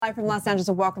Hi from Los Angeles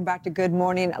and welcome back to Good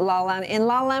Morning La La Land. In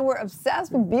La La Land, we're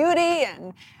obsessed with beauty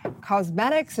and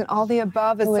cosmetics and all the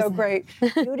above. It's so great.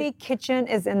 Beauty Kitchen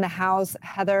is in the house.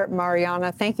 Heather,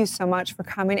 Mariana, thank you so much for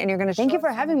coming. And you're going to Thank you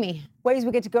for having me. Ways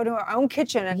we get to go to our own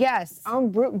kitchen and our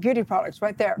own beauty products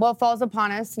right there. Well, it falls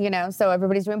upon us, you know, so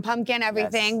everybody's doing pumpkin,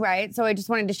 everything, right? So I just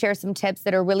wanted to share some tips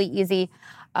that are really easy.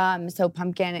 So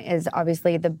pumpkin is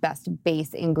obviously the best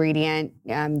base ingredient.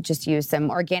 Just use some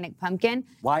organic pumpkin.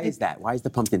 Why is that? Why is the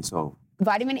pumpkin so?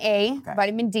 Vitamin A,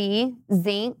 vitamin D,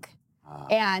 zinc,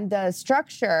 and the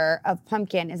structure of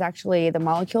pumpkin is actually, the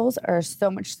molecules are so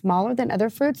much smaller than other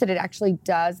fruits that it actually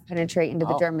does penetrate into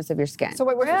the dermis of your skin. So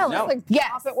wait, we're just like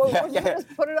yes. We're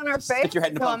just put it on our face? Stick your head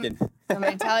in the pumpkin. So I'm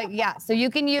going to tell you, so you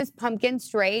can use pumpkin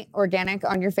straight, organic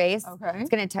on your face. Okay. It's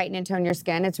going to tighten and tone your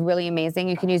skin. It's really amazing.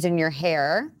 You can use it in your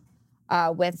hair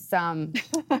with some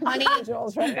honey,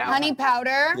 honey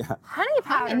powder. Yeah. Honey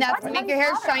powder. And that's to make your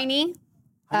hair shiny.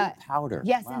 Honey powder.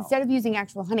 Yes, Wow. instead of using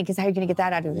actual honey, because how are you going to get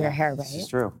that out of your hair, right? This is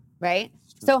true. Right?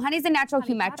 So honey's a natural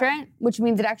humectant, which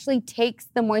means it actually takes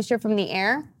the moisture from the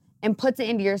air and puts it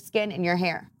into your skin and your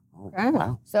hair. Oh,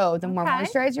 wow. So the more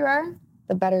moisturized you are,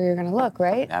 the better you're going to look,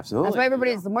 right? Absolutely. That's why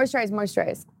everybody's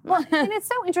moisturize. Well, and it's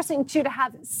so interesting, too, to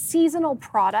have seasonal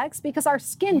products because our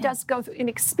skin does go through and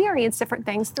experience different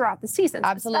things throughout the seasons.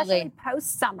 Absolutely. Especially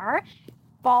post-summer.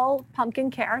 Fall pumpkin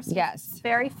care. So Yes.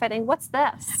 Very fitting. What's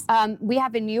this? We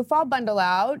have a new fall bundle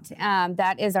out.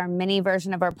 That is our mini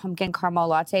version of our pumpkin caramel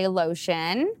latte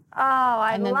lotion. Oh,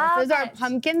 I And then love this is our it.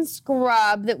 pumpkin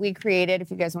scrub that we created.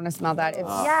 If you guys want to smell that,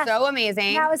 it's so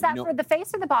amazing. Now, is that for the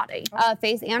face or the body?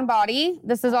 Face and body.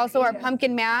 This is also our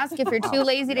pumpkin mask. If you're too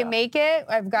lazy to make it,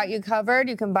 I've got you covered.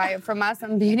 You can buy it from us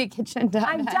on beautykitchen.net.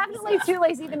 I'm definitely too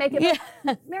lazy to make it.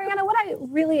 But Mariana, what I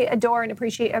really adore and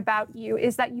appreciate about you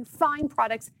is that you find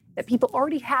products that people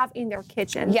already have in their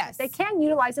kitchen. Yes. They can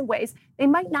utilize in ways they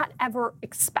might not ever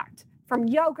expect. From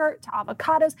yogurt to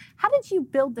avocados. How did you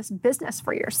build this business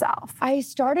for yourself? I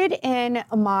started in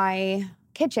my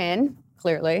kitchen,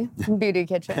 clearly, beauty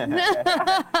kitchen.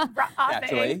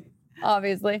 Actually.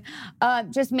 Obviously.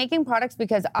 Just making products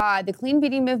because the clean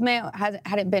beauty movement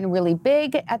hadn't been really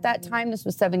big at that time. This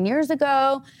was 7 years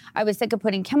ago. I was sick of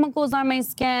putting chemicals on my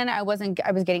skin. I was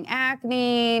getting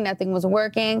acne. Nothing was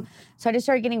working. So I just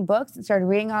started getting books and started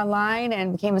reading online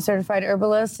and became a certified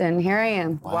herbalist. And here I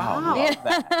am. Wow. Love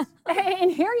that.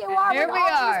 And here you are Here with we all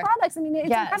are. these products. I mean, it's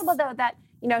incredible, though, that,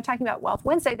 you know, talking about Wealth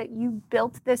Wednesday, that you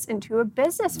built this into a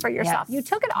business for yourself. Yes. You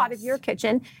took it out of your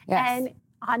kitchen and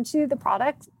onto the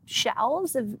product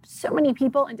shelves of so many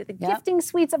people, into the gifting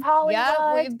suites of Hollywood.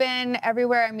 Yeah, we've been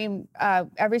everywhere. I mean,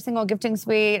 every single gifting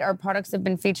suite, our products have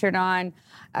been featured on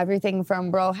everything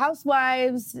from Real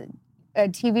Housewives, a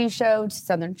TV show, to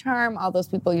Southern Charm. All those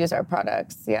people use our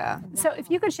products, So if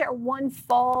you could share one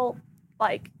fall,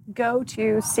 like,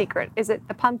 go-to secret, is it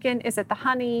the pumpkin? Is it the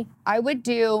honey? I would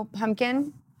do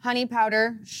pumpkin, honey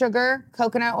powder, sugar,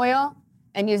 coconut oil,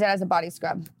 and use it as a body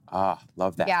scrub. Ah,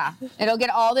 love that. Yeah, it'll get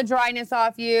all the dryness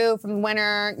off you from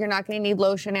winter. You're not going to need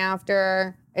lotion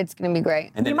after. It's going to be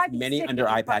great. And then might be many sick under of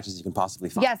eye it, but- patches you can possibly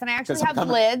find. Yes, and I actually have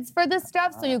lids for this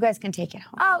stuff, so you guys can take it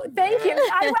home. Oh, thank you.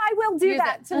 I will do Use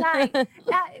that it. tonight.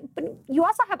 But you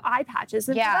also have eye patches.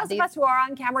 And Yeah, for those of us who are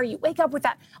on camera, you wake up with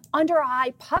that under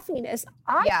eye puffiness.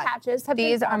 Eye patches have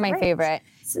These been are my great. favorite.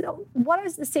 So what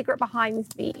is the secret behind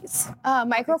these?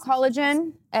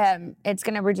 Microcollagen. It's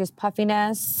going to reduce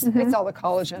puffiness. It's all the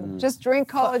collagen. Just drink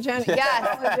collagen. Yes.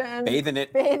 Collagen. Bathe in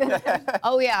it.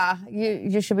 Oh yeah,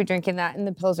 you should be drinking that, and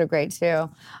the pills are great too.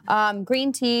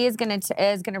 Green tea is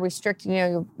gonna restrict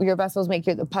your vessels, make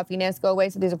the puffiness go away.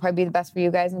 So these will probably be the best for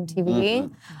you guys on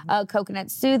TV. Coconut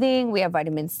soothing. We have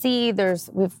vitamin C.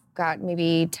 We've got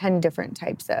maybe 10 different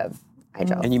types of eye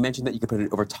gels. And you mentioned that you could put it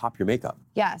over top your makeup.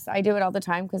 Yes, I do it all the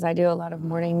time because I do a lot of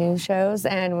morning news shows,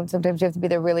 and sometimes you have to be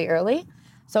there really early.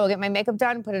 So I'll get my makeup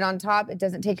done, put it on top. It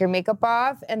doesn't take your makeup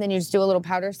off, and then you just do a little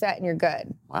powder set, and you're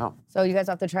good. Wow. So you guys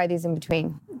have to try these in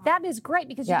between. That is great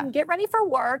because you can get ready for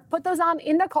work, put those on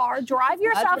in the car, drive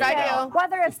yourself what I there, do.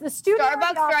 whether it's the studio or the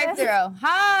Starbucks office. drive-through.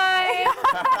 Hi.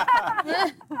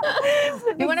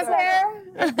 You want a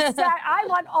pair? So I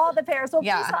want all the pairs. Well,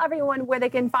 Yeah. please tell everyone where they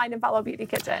can find and follow Beauty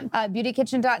Kitchen.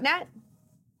 Beautykitchen.net.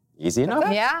 Easy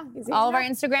enough. Yeah. All of our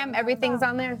Instagram, everything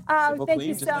on there. Simple, Thank clean,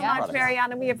 you just so nice much, products.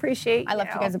 Mariana. We appreciate I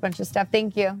left you guys a bunch of stuff.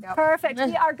 Thank you. Perfect.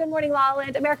 We are Good Morning La La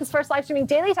Land, America's first live streaming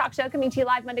daily talk show, coming to you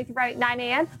live Monday through Friday at 9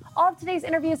 a.m. All of today's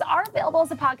interviews are available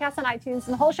as a podcast on iTunes,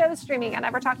 and the whole show is streaming on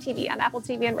EverTalk TV, on Apple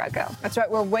TV, and Roku. That's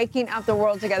right. We're waking up the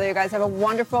world together. You guys have a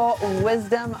wonderful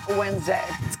Wisdom Wednesday.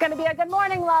 It's going to be a Good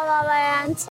Morning La La Land.